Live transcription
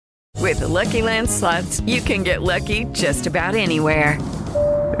With the Lucky Land Slots, you can get lucky just about anywhere.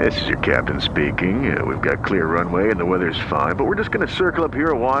 This is your captain speaking. We've got clear runway and the weather's fine, but we're just going to circle up here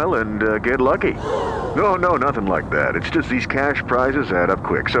a while and get lucky. No, nothing like that. It's just these cash prizes add up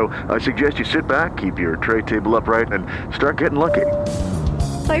quick. So I suggest you sit back, keep your tray table upright, and start getting lucky.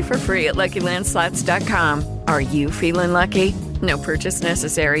 Play for free at LuckyLandSlots.com. Are you feeling lucky? No purchase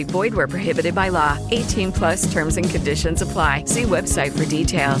necessary. Void where prohibited by law. 18 plus terms and conditions apply. See website for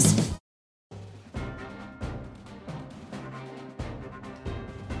details.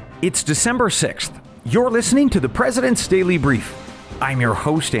 It's December 6th. You're listening to the President's Daily Brief. I'm your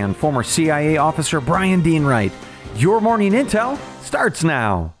host and former CIA officer, Brian Dean Wright. Your morning intel starts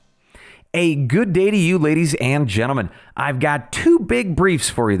now. A good day to you, ladies and gentlemen. I've got two big briefs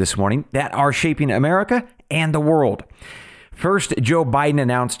for you this morning that are shaping America and the world. First, Joe Biden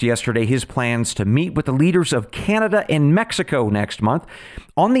announced yesterday his plans to meet with the leaders of Canada and Mexico next month.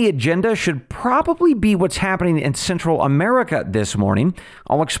 On the agenda should probably be what's happening in Central America this morning.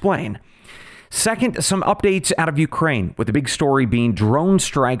 I'll explain. Second, some updates out of Ukraine, with the big story being drone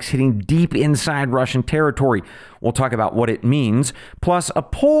strikes hitting deep inside Russian territory. We'll talk about what it means, plus a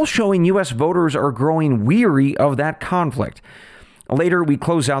poll showing U.S. voters are growing weary of that conflict. Later, we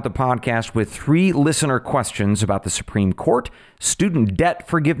close out the podcast with 3 listener questions about the Supreme Court, student debt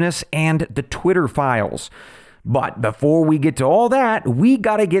forgiveness, and the Twitter files. But before we get to all that, we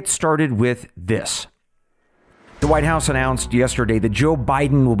got to get started with this. The White House announced yesterday that Joe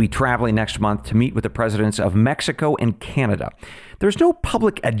Biden will be traveling next month to meet with the presidents of Mexico and Canada. There's no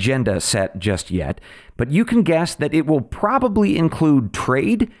public agenda set just yet, but you can guess that it will probably include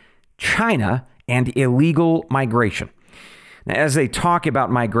trade, China, and illegal migration. Now, as they talk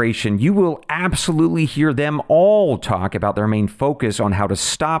about migration, you will absolutely hear them all talk about their main focus on how to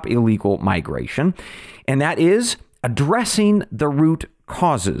stop illegal migration, and that is addressing the root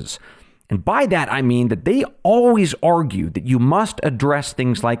causes. And by that, I mean that they always argue that you must address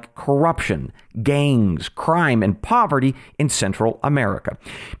things like corruption, gangs, crime, and poverty in Central America.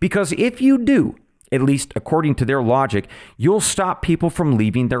 Because if you do, at least according to their logic, you'll stop people from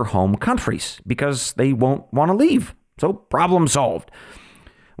leaving their home countries because they won't want to leave. So problem solved.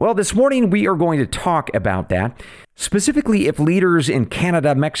 Well, this morning we are going to talk about that, specifically if leaders in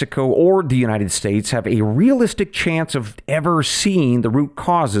Canada, Mexico, or the United States have a realistic chance of ever seeing the root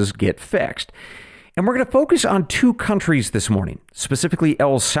causes get fixed. And we're going to focus on 2 countries this morning, specifically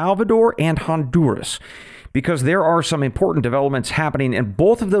El Salvador and Honduras, because there are some important developments happening in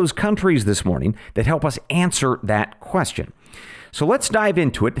both of those countries this morning that help us answer that question. So let's dive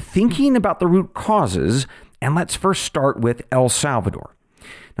into it, thinking about the root causes. And let's first start with El Salvador.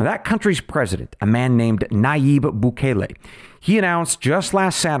 Now, that country's president, a man named Nayib Bukele, he announced just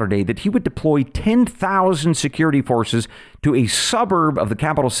last Saturday that he would deploy 10,000 security forces to a suburb of the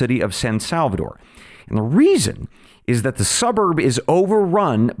capital city of San Salvador. And the reason is that the suburb is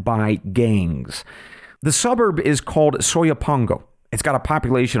overrun by gangs. The suburb is called Soyapango. It's got a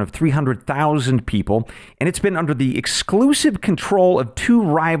population of 300,000 people, and it's been under the exclusive control of 2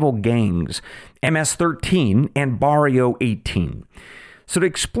 rival gangs, MS-13 and Barrio 18. So to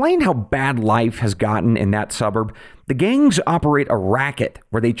explain how bad life has gotten in that suburb, the gangs operate a racket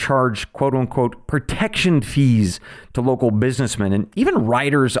where they charge quote-unquote protection fees to local businessmen and even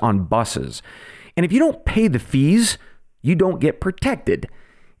riders on buses. And if you don't pay the fees, you don't get protected.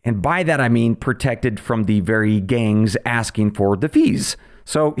 And by that, I mean protected from the very gangs asking for the fees.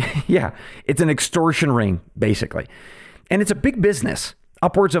 So yeah, it's an extortion ring, basically. And it's a big business.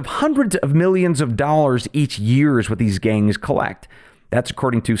 Upwards of hundreds of millions of dollars each year is what these gangs collect. That's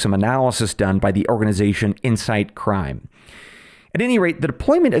according to some analysis done by the organization Insight Crime. At any rate, the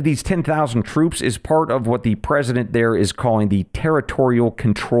deployment of these 10,000 troops is part of what the president there is calling the Territorial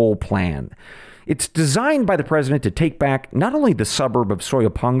Control Plan. It's designed by the president to take back not only the suburb of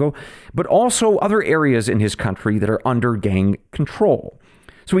Soyapango, but also other areas in his country that are under gang control.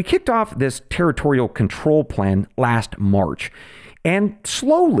 So he kicked off this territorial control plan last March, and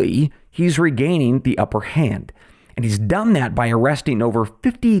slowly he's regaining the upper hand. And he's done that by arresting over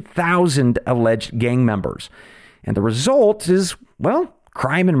 50,000 alleged gang members. And the result is, well,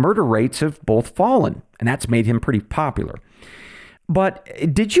 crime and murder rates have both fallen, and that's made him pretty popular.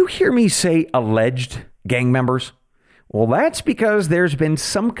 But did you hear me say alleged gang members? Well, that's because there's been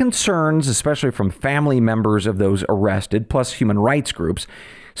some concerns, especially from family members of those arrested, plus human rights groups,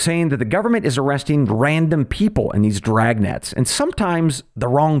 saying that the government is arresting random people in these dragnets, and sometimes the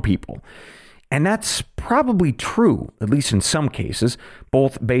wrong people. And that's probably true, at least in some cases,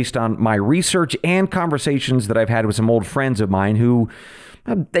 both based on my research and conversations that I've had with some old friends of mine who,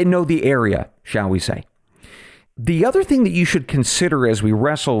 they know the area, shall we say. The other thing that you should consider as we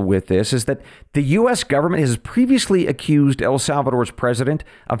wrestle with this is that the U.S. government has previously accused El Salvador's president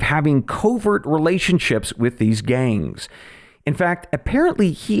of having covert relationships with these gangs. In fact,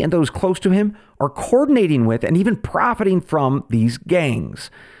 apparently he and those close to him are coordinating with and even profiting from these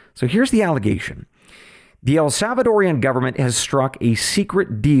gangs. So here's the allegation. The El Salvadorian government has struck a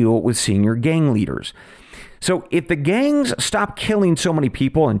secret deal with senior gang leaders. So if the gangs stop killing so many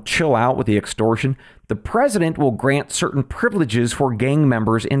people and chill out with the extortion, the president will grant certain privileges for gang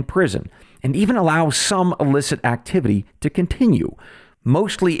members in prison and even allow some illicit activity to continue,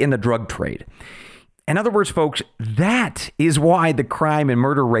 mostly in the drug trade. In other words, folks, that is why the crime and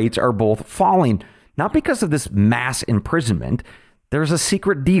murder rates are both falling, not because of this mass imprisonment. There's a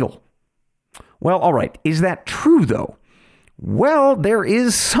secret deal. Well, all right. Is that true, though? Well, there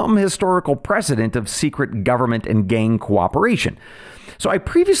is some historical precedent of secret government and gang cooperation. So I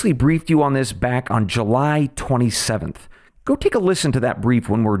previously briefed you on this back on July 27th. Go take a listen to that brief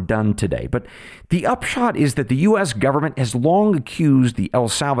when we're done today. But the upshot is that the U.S. government has long accused the El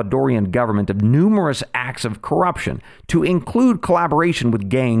Salvadorian government of numerous acts of corruption, to include collaboration with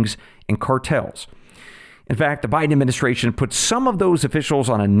gangs and cartels. In fact, the Biden administration put some of those officials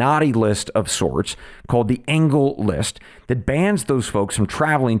on a naughty list of sorts called the Engel List that bans those folks from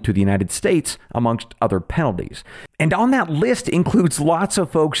traveling to the United States, amongst other penalties. And on that list includes lots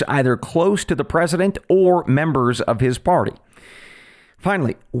of folks either close to the president or members of his party.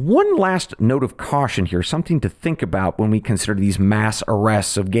 Finally, one last note of caution here, something to think about when we consider these mass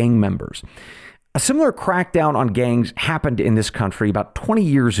arrests of gang members. A similar crackdown on gangs happened in this country about 20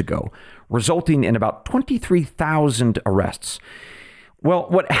 years ago, resulting in about 23,000 arrests. Well,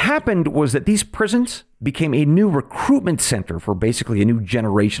 what happened was that these prisons became a new recruitment center for basically a new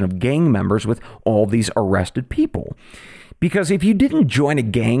generation of gang members with all these arrested people. Because if you didn't join a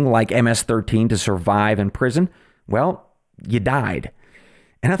gang like MS-13 to survive in prison, well, you died.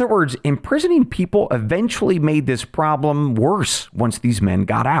 In other words, imprisoning people eventually made this problem worse once these men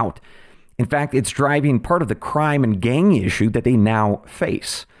got out. In fact, it's driving part of the crime and gang issue that they now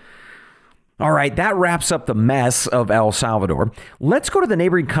face. All right, that wraps up the mess of El Salvador. Let's go to the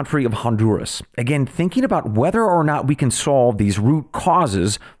neighboring country of Honduras. Again, thinking about whether or not we can solve these root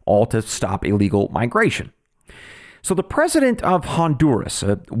causes, all to stop illegal migration. So the president of Honduras,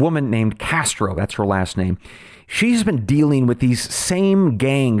 a woman named Castro, that's her last name, she's been dealing with these same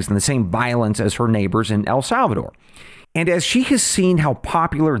gangs and the same violence as her neighbors in El Salvador. And as she has seen how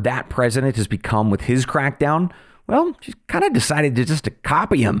popular that president has become with his crackdown, well, she's kind of decided to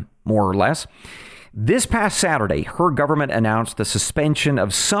copy him, more or less. This past Saturday, her government announced the suspension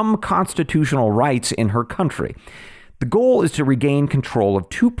of some constitutional rights in her country. The goal is to regain control of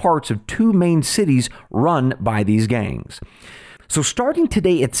two parts of two main cities run by these gangs. So starting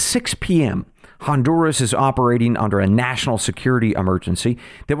today at 6 p.m., Honduras is operating under a national security emergency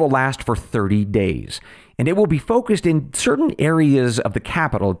that will last for 30 days. And it will be focused in certain areas of the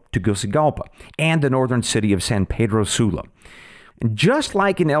capital, Tegucigalpa, and the northern city of San Pedro Sula. And just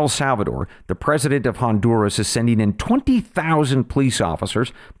like in El Salvador, the president of Honduras is sending in 20,000 police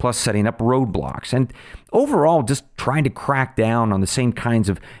officers, plus setting up roadblocks, and overall just trying to crack down on the same kinds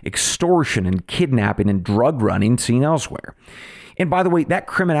of extortion and kidnapping and drug running seen elsewhere. And by the way, that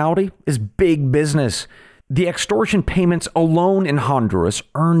criminality is big business. The extortion payments alone in Honduras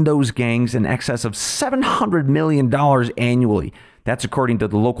earn those gangs in excess of $700 million annually. That's according to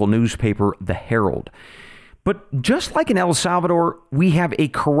the local newspaper, The Herald. But just like in El Salvador, we have a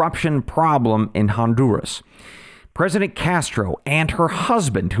corruption problem in Honduras. President Castro and her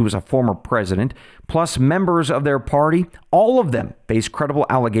husband, who is a former president, plus members of their party, all of them face credible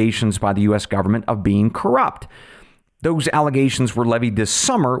allegations by the U.S. government of being corrupt. Those allegations were levied this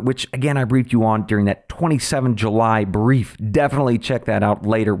summer, which, again, I briefed you on during that 27 July brief. Definitely check that out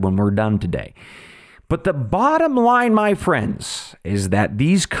later when we're done today. But the bottom line, my friends, is that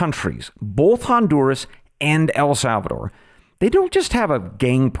these countries, both Honduras and El Salvador, they don't just have a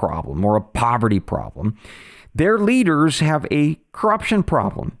gang problem or a poverty problem. Their leaders have a corruption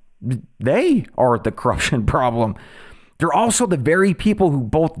problem. They are the corruption problem. They're also the very people who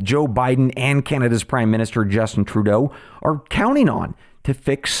both Joe Biden and Canada's Prime Minister Justin Trudeau are counting on to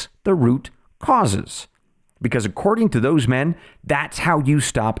fix the root causes. Because according to those men, that's how you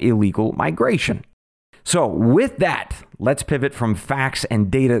stop illegal migration. So with that, let's pivot from facts and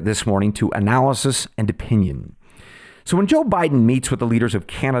data this morning to analysis and opinion. So when Joe Biden meets with the leaders of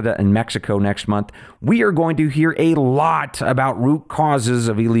Canada and Mexico next month, we are going to hear a lot about root causes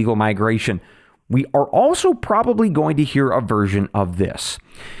of illegal migration. We are also probably going to hear a version of this.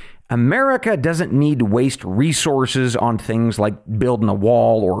 America doesn't need to waste resources on things like building a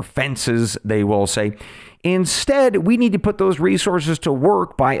wall or fences, they will say. Instead, we need to put those resources to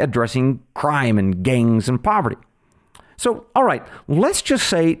work by addressing crime and gangs and poverty. So, all right, let's just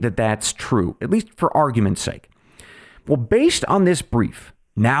say that that's true, at least for argument's sake. Well, based on this brief,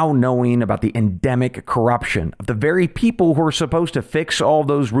 now knowing about the endemic corruption of the very people who are supposed to fix all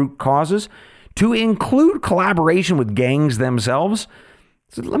those root causes, to include collaboration with gangs themselves,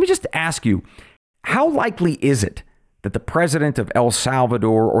 so let me just ask you, how likely is it that the president of El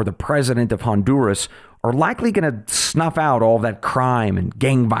Salvador or the president of Honduras are likely going to snuff out all that crime and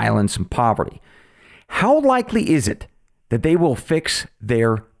gang violence and poverty? How likely is it that they will fix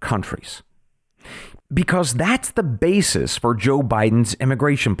their countries? Because that's the basis for Joe Biden's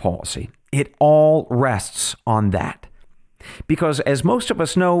immigration policy. It all rests on that. Because as most of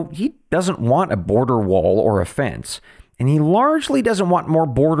us know, he doesn't want a border wall or a fence. And he largely doesn't want more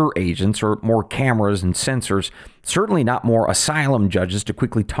border agents or more cameras and sensors, certainly not more asylum judges to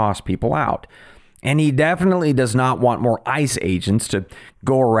quickly toss people out. And he definitely does not want more ICE agents to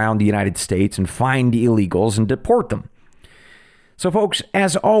go around the United States and find illegals and deport them. So folks,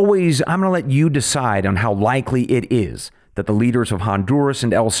 as always, I'm going to let you decide on how likely it is that the leaders of Honduras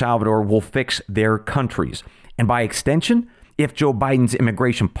and El Salvador will fix their countries. And by extension, if Joe Biden's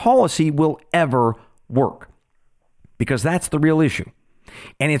immigration policy will ever work. Because that's the real issue.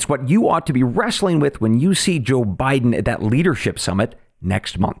 And it's what you ought to be wrestling with when you see Joe Biden at that leadership summit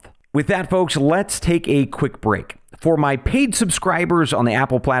next month. With that, folks, let's take a quick break. For my paid subscribers on the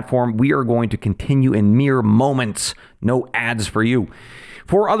Apple platform, we are going to continue in mere moments. No ads for you.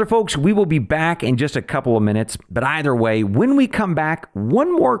 For other folks, we will be back in just a couple of minutes. But either way, when we come back,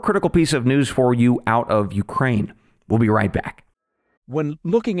 one more critical piece of news for you out of Ukraine. We'll be right back. When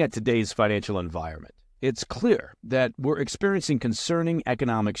looking at today's financial environment, it's clear that we're experiencing concerning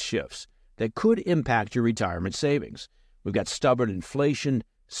economic shifts that could impact your retirement savings. We've got stubborn inflation,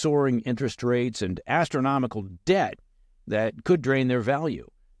 soaring interest rates, and astronomical debt that could drain their value.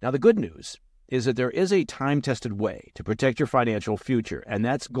 Now, the good news is that there is a time-tested way to protect your financial future, and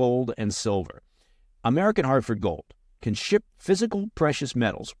that's gold and silver. American Hartford Gold can ship physical precious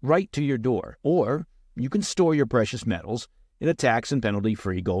metals right to your door, or you can store your precious metals in a tax and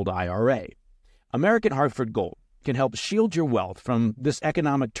penalty-free gold IRA. American Hartford Gold can help shield your wealth from this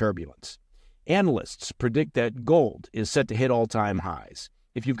economic turbulence. Analysts predict that gold is set to hit all-time highs.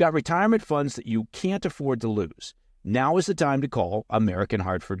 If you've got retirement funds that you can't afford to lose, now is the time to call American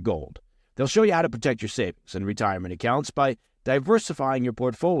Hartford Gold. They'll show you how to protect your savings and retirement accounts by diversifying your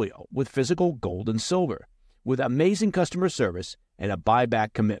portfolio with physical gold and silver, with amazing customer service and a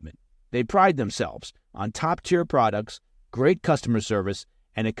buyback commitment. They pride themselves on top-tier products, great customer service,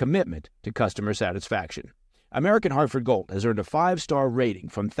 and a commitment to customer satisfaction. American Hartford Gold has earned a 5-star rating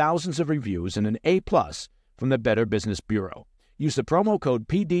from thousands of reviews and an A+ from the Better Business Bureau. Use the promo code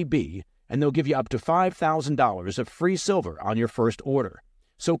PDB, and they'll give you up to $5,000 of free silver on your first order.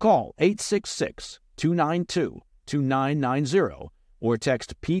 So call 866-292-2990 or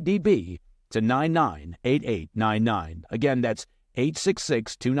text PDB to 998899. Again, that's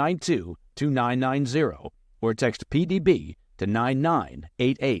 866-292-2990 or text PDB to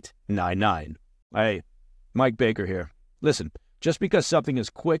 998899. Hey, Mike Baker here. Listen, just because something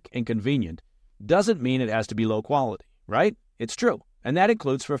is quick and convenient doesn't mean it has to be low quality, right? It's true, and that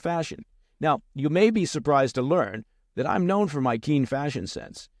includes for fashion. Now, you may be surprised to learn that I'm known for my keen fashion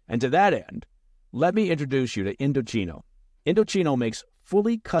sense, and to that end, let me introduce you to Indochino. Indochino makes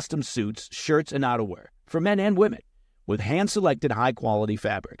fully custom suits, shirts, and outerwear for men and women with hand-selected high-quality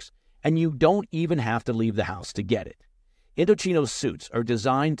fabrics, and you don't even have to leave the house to get it. Indochino's suits are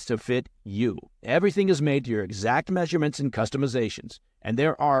designed to fit you. Everything is made to your exact measurements and customizations, and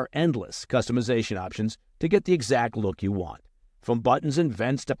there are endless customization options to get the exact look you want. From buttons and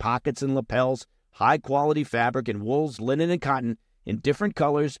vents to pockets and lapels, high-quality fabric in wools, linen, and cotton in different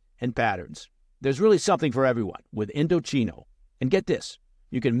colors and patterns. There's really something for everyone with Indochino. And get this,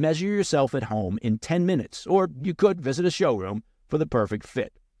 you can measure yourself at home in 10 minutes, or you could visit a showroom for the perfect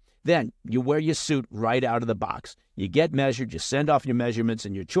fit. Then you wear your suit right out of the box. You get measured, you send off your measurements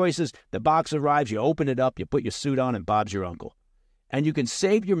and your choices, the box arrives, you open it up, you put your suit on, and Bob's your uncle. And you can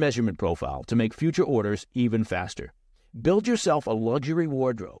save your measurement profile to make future orders even faster. Build yourself a luxury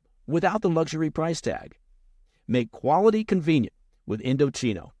wardrobe without the luxury price tag. Make quality convenient with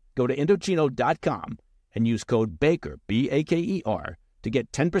Indochino. Go to Indochino.com and use code BAKER, B-A-K-E-R, to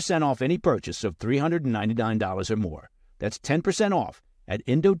get 10% off any purchase of $399 or more. That's 10% off at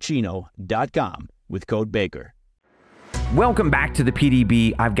Indochino.com with code BAKER. Welcome back to the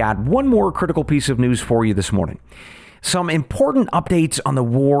PDB. I've got one more critical piece of news for you this morning. Some important updates on the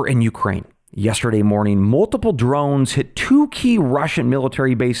war in Ukraine. Yesterday morning, multiple drones hit two key Russian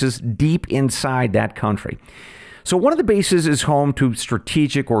military bases deep inside that country. So one of the bases is home to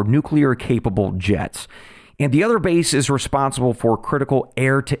strategic or nuclear-capable jets, and the other base is responsible for critical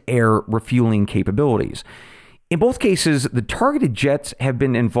air-to-air refueling capabilities. In both cases, the targeted jets have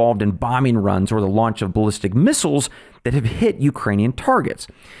been involved in bombing runs or the launch of ballistic missiles that have hit Ukrainian targets.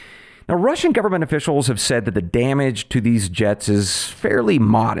 Now, Russian government officials have said that the damage to these jets is fairly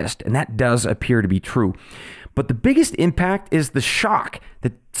modest, and that does appear to be true. But the biggest impact is the shock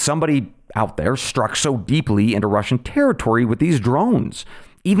that somebody out there struck so deeply into Russian territory with these drones,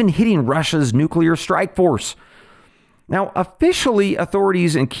 even hitting Russia's nuclear strike force. Now, officially,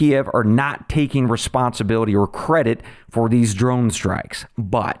 authorities in Kiev are not taking responsibility or credit for these drone strikes.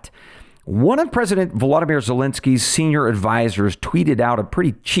 But one of President Volodymyr Zelensky's senior advisors tweeted out a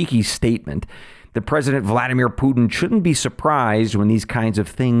pretty cheeky statement that President Vladimir Putin shouldn't be surprised when these kinds of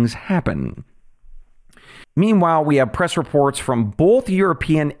things happen. Meanwhile, we have press reports from both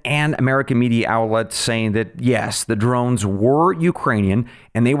European and American media outlets saying that, yes, the drones were Ukrainian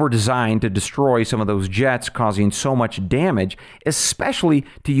and they were designed to destroy some of those jets, causing so much damage, especially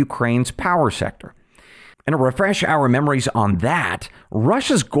to Ukraine's power sector. And to refresh our memories on that,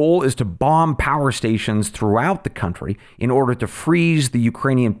 Russia's goal is to bomb power stations throughout the country in order to freeze the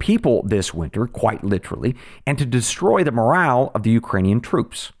Ukrainian people this winter, quite literally, and to destroy the morale of the Ukrainian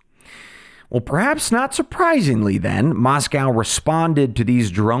troops. Well, perhaps not surprisingly then, Moscow responded to these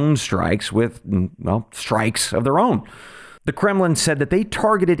drone strikes with, strikes of their own. The Kremlin said that they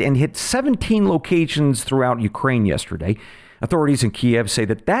targeted and hit 17 locations throughout Ukraine yesterday. Authorities in Kiev say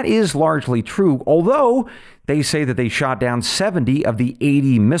that that is largely true, although they say that they shot down 70 of the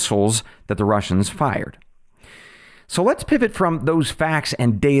 80 missiles that the Russians fired. So let's pivot from those facts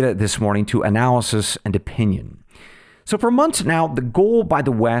and data this morning to analysis and opinion. So for months now, the goal by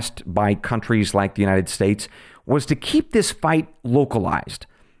the West, by countries like the United States, was to keep this fight localized.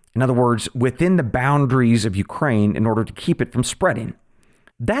 In other words, within the boundaries of Ukraine in order to keep it from spreading.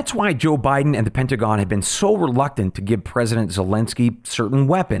 That's why Joe Biden and the Pentagon have been so reluctant to give President Zelensky certain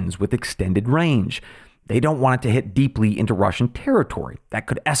weapons with extended range. They don't want it to hit deeply into Russian territory. That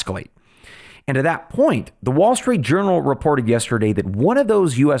could escalate. And to that point, the Wall Street Journal reported yesterday that one of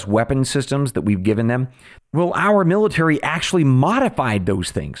those U.S. weapon systems that we've given them, well, our military actually modified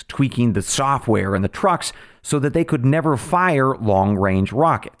those things, tweaking the software and the trucks so that they could never fire long-range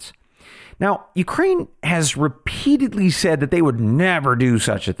rockets. Now, Ukraine has repeatedly said that they would never do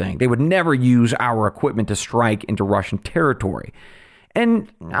such a thing. They would never use our equipment to strike into Russian territory.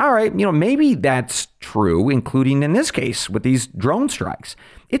 And all right, maybe that's true, including in this case with these drone strikes.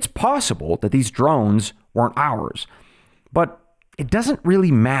 It's possible that these drones weren't ours, but it doesn't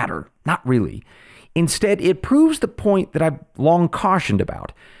really matter. Not really. Instead, it proves the point that I've long cautioned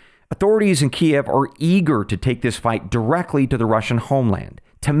about. Authorities in Kiev are eager to take this fight directly to the Russian homeland,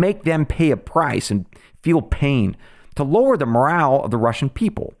 to make them pay a price and feel pain, to lower the morale of the Russian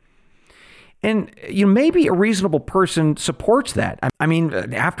people. And maybe a reasonable person supports that. I mean,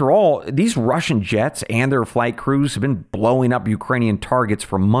 after all, these Russian jets and their flight crews have been blowing up Ukrainian targets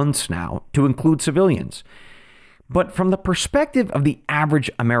for months now, to include civilians. But from the perspective of the average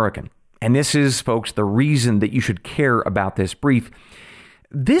American, and this is, folks, the reason that you should care about this brief,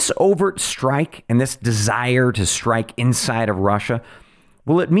 this overt strike and this desire to strike inside of Russia,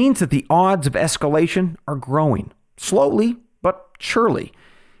 well, it means that the odds of escalation are growing, slowly but surely.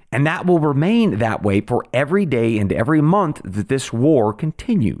 And that will remain that way for every day and every month that this war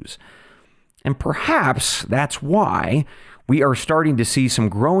continues. And perhaps that's why we are starting to see some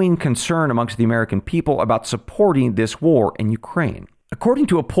growing concern amongst the American people about supporting this war in Ukraine. According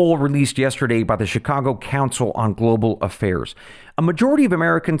to a poll released yesterday by the Chicago Council on Global Affairs, a majority of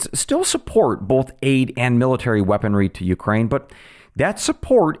Americans still support both aid and military weaponry to Ukraine, but that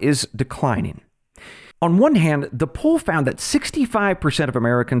support is declining. On one hand, the poll found that 65% of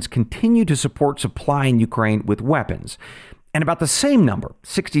Americans continue to support supplying Ukraine with weapons, and about the same number,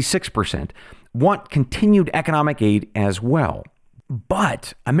 66%, want continued economic aid as well.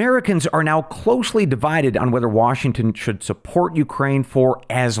 But Americans are now closely divided on whether Washington should support Ukraine for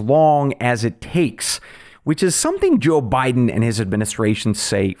as long as it takes, which is something Joe Biden and his administration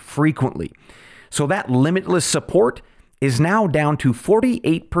say frequently. So that limitless support is now down to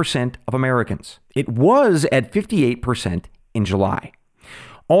 48% of Americans. It was at 58% in July.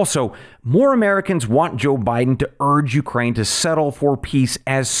 Also, more Americans want Joe Biden to urge Ukraine to settle for peace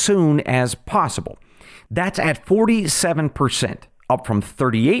as soon as possible. That's at 47%, up from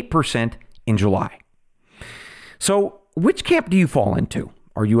 38% in July. So, which camp do you fall into?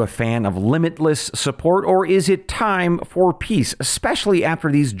 Are you a fan of limitless support, or is it time for peace, especially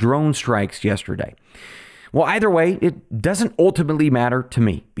after these drone strikes yesterday? Well, either way, it doesn't ultimately matter to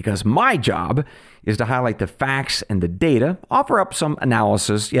me because my job is to highlight the facts and the data, offer up some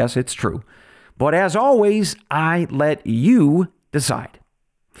analysis. Yes, it's true. But as always, I let you decide.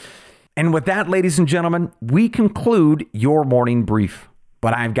 And with that, ladies and gentlemen, we conclude your morning brief.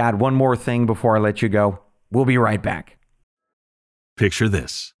 But I've got one more thing before I let you go. We'll be right back. Picture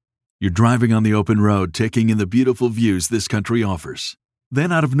this. You're driving on the open road, taking in the beautiful views this country offers.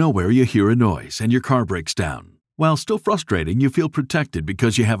 Then out of nowhere, you hear a noise and your car breaks down. While still frustrating, you feel protected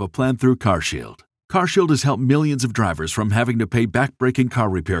because you have a plan through CarShield. CarShield has helped millions of drivers from having to pay back-breaking car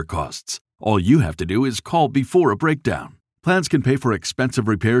repair costs. All you have to do is call before a breakdown. Plans can pay for expensive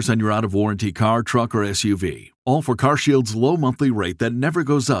repairs on your out-of-warranty car, truck, or SUV. All for CarShield's low monthly rate that never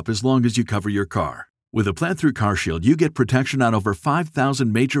goes up as long as you cover your car. With a plan through CarShield, you get protection on over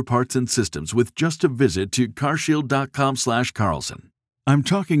 5,000 major parts and systems with just a visit to carshield.com/Carlson. I'm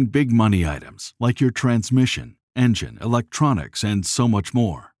talking big money items like your transmission, engine, electronics, and so much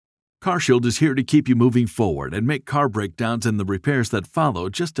more. CarShield is here to keep you moving forward and make car breakdowns and the repairs that follow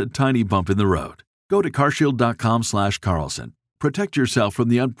just a tiny bump in the road. Go to carshield.com/Carlson. Protect yourself from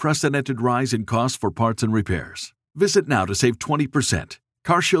the unprecedented rise in costs for parts and repairs. Visit now to save 20%.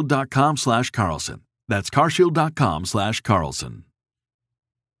 carshield.com/Carlson. That's carshield.com/Carlson.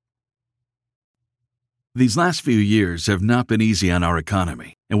 These last few years have not been easy on our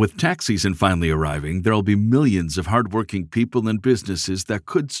economy, and with tax season finally arriving, there will be millions of hardworking people and businesses that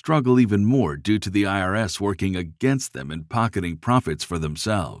could struggle even more due to the IRS working against them and pocketing profits for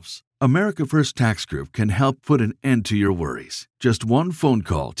themselves. America First Tax Group can help put an end to your worries. Just one phone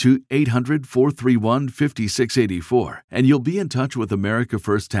call to 800-431-5684, and you'll be in touch with America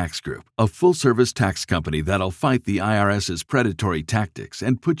First Tax Group, a full-service tax company that'll fight the IRS's predatory tactics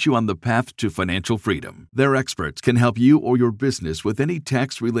and put you on the path to financial freedom. Their experts can help you or your business with any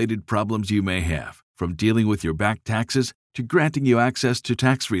tax-related problems you may have, from dealing with your back taxes to granting you access to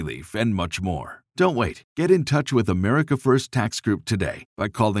tax relief and much more. Don't wait. Get in touch with America First Tax Group today by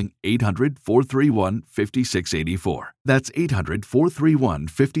calling 800-431-5684. That's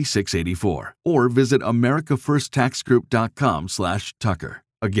 800-431-5684. Or visit americafirsttaxgroup.com/Tucker.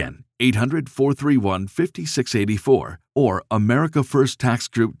 Again, 800-431-5684 or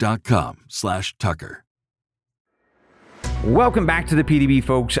americafirsttaxgroup.com/Tucker. Welcome back to the PDB,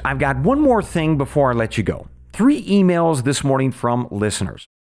 folks. I've got one more thing before I let you go. 3 emails this morning from listeners.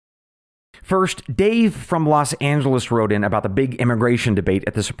 First, Dave from Los Angeles wrote in about the big immigration debate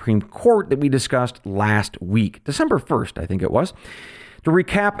at the Supreme Court that we discussed last week, December 1st, I think it was. To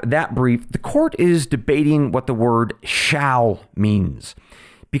recap that brief, the court is debating what the word shall means.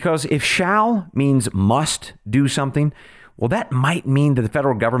 Because if shall means must do something, well, that might mean that the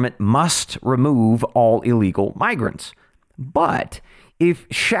federal government must remove all illegal migrants. But if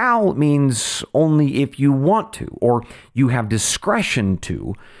shall means only if you want to, or you have discretion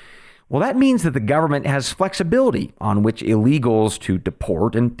to, well, that means that the government has flexibility on which illegals to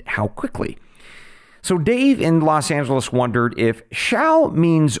deport and how quickly. So Dave in Los Angeles wondered if shall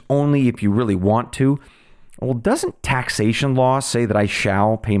means only if you really want to. Well, doesn't taxation law say that I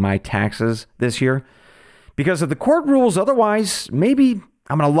shall pay my taxes this year? Because if the court rules otherwise, maybe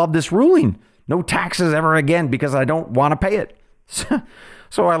I'm going to love this ruling. No taxes ever again because I don't want to pay it.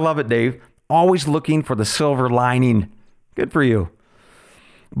 So I love it, Dave. Always looking for the silver lining. Good for you.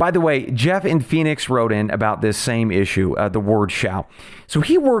 By the way, Jeff in Phoenix wrote in about this same issue, the word shall. So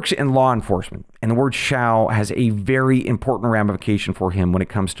he works in law enforcement, and the word shall has a very important ramification for him when it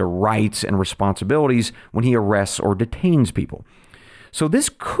comes to rights and responsibilities when he arrests or detains people. So this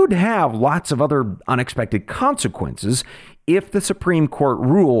could have lots of other unexpected consequences if the Supreme Court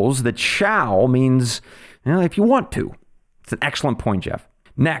rules that shall means, if you want to. It's an excellent point, Jeff.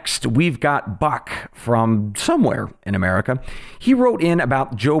 Next, we've got Buck from somewhere in America. He wrote in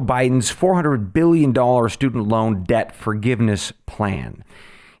about Joe Biden's $400 billion student loan debt forgiveness plan.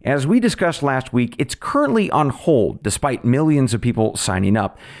 As we discussed last week, it's currently on hold despite millions of people signing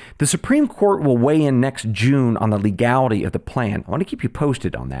up. The Supreme Court will weigh in next June on the legality of the plan. I want to keep you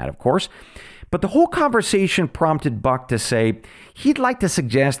posted on that, of course. But the whole conversation prompted Buck to say he'd like to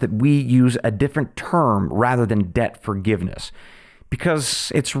suggest that we use a different term rather than debt forgiveness,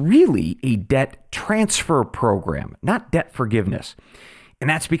 because it's really a debt transfer program, not debt forgiveness. And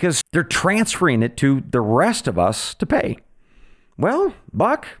that's because they're transferring it to the rest of us to pay. Well,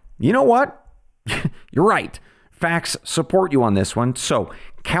 Buck, you know what? You're right. Facts support you on this one. So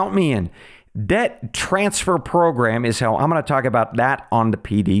count me in. Debt transfer program is how I'm going to talk about that on the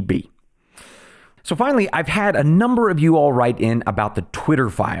PDB. So finally, I've had a number of you all write in about the Twitter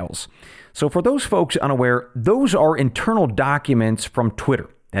files. So for those folks unaware, those are internal documents from Twitter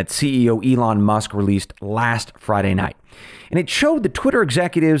that CEO Elon Musk released last Friday night. And it showed that Twitter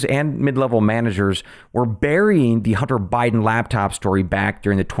executives and mid-level managers were burying the Hunter Biden laptop story back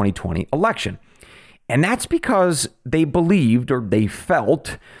during the 2020 election. And that's because they believed, or they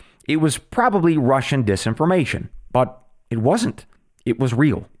felt, it was probably Russian disinformation. But it wasn't. It was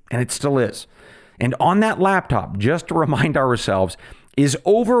real, and it still is. And on that laptop, just to remind ourselves, is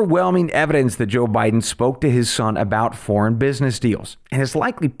overwhelming evidence that Joe Biden spoke to his son about foreign business deals and has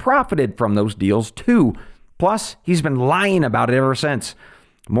likely profited from those deals too. Plus, he's been lying about it ever since.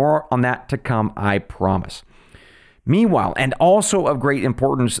 More on that to come, I promise. Meanwhile, and also of great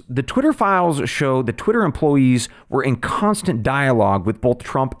importance, the Twitter files show that Twitter employees were in constant dialogue with both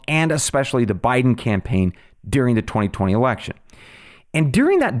Trump and especially the Biden campaign during the 2020 election. And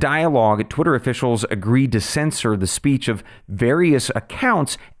during that dialogue, Twitter officials agreed to censor the speech of various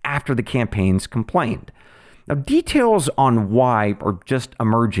accounts after the campaigns complained. Now, details on why are just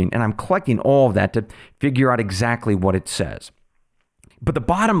emerging, and I'm collecting all of that to figure out exactly what it says. But the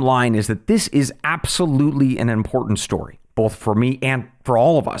bottom line is that this is absolutely an important story, both for me and for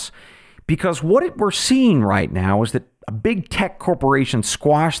all of us, because what we're seeing right now is that a big tech corporation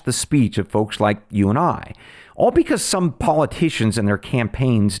squashed the speech of folks like you and I, all because some politicians and their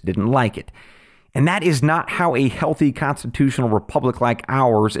campaigns didn't like it. And that is not how a healthy constitutional republic like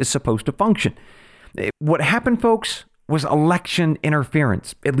ours is supposed to function. What happened, folks, was election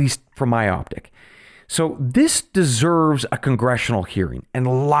interference, at least from my optic. So this deserves a congressional hearing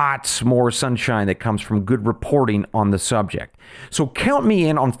and lots more sunshine that comes from good reporting on the subject. So count me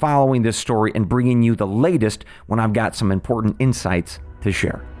in on following this story and bringing you the latest when I've got some important insights to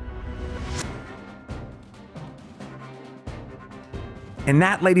share. And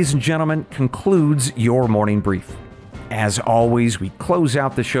that, ladies and gentlemen, concludes your morning brief. As always, we close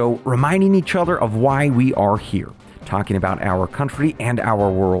out the show reminding each other of why we are here, talking about our country and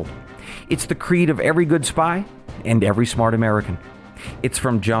our world. It's the creed of every good spy and every smart American. It's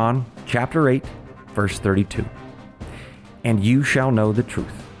from John chapter 8, verse 32. And you shall know the truth,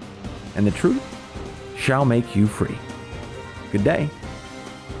 and the truth shall make you free. Good day.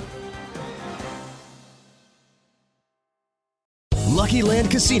 Lucky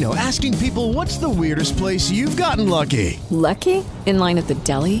Land Casino, asking people, what's the weirdest place you've gotten lucky? Lucky? In line at the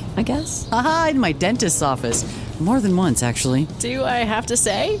deli, I guess? Aha, in my dentist's office. More than once, actually. Do I have to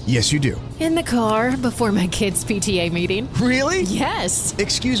say? Yes, you do. In the car before my kids' PTA meeting. Really? Yes.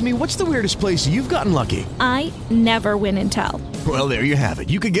 Excuse me, what's the weirdest place you've gotten lucky? I never win and tell. Well, there you have it.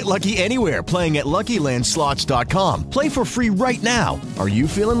 You can get lucky anywhere, playing at LuckyLandSlots.com. Play for free right now. Are you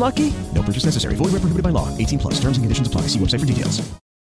feeling lucky? No purchase necessary. Void where prohibited by law. 18+. Terms and conditions apply. See website for details.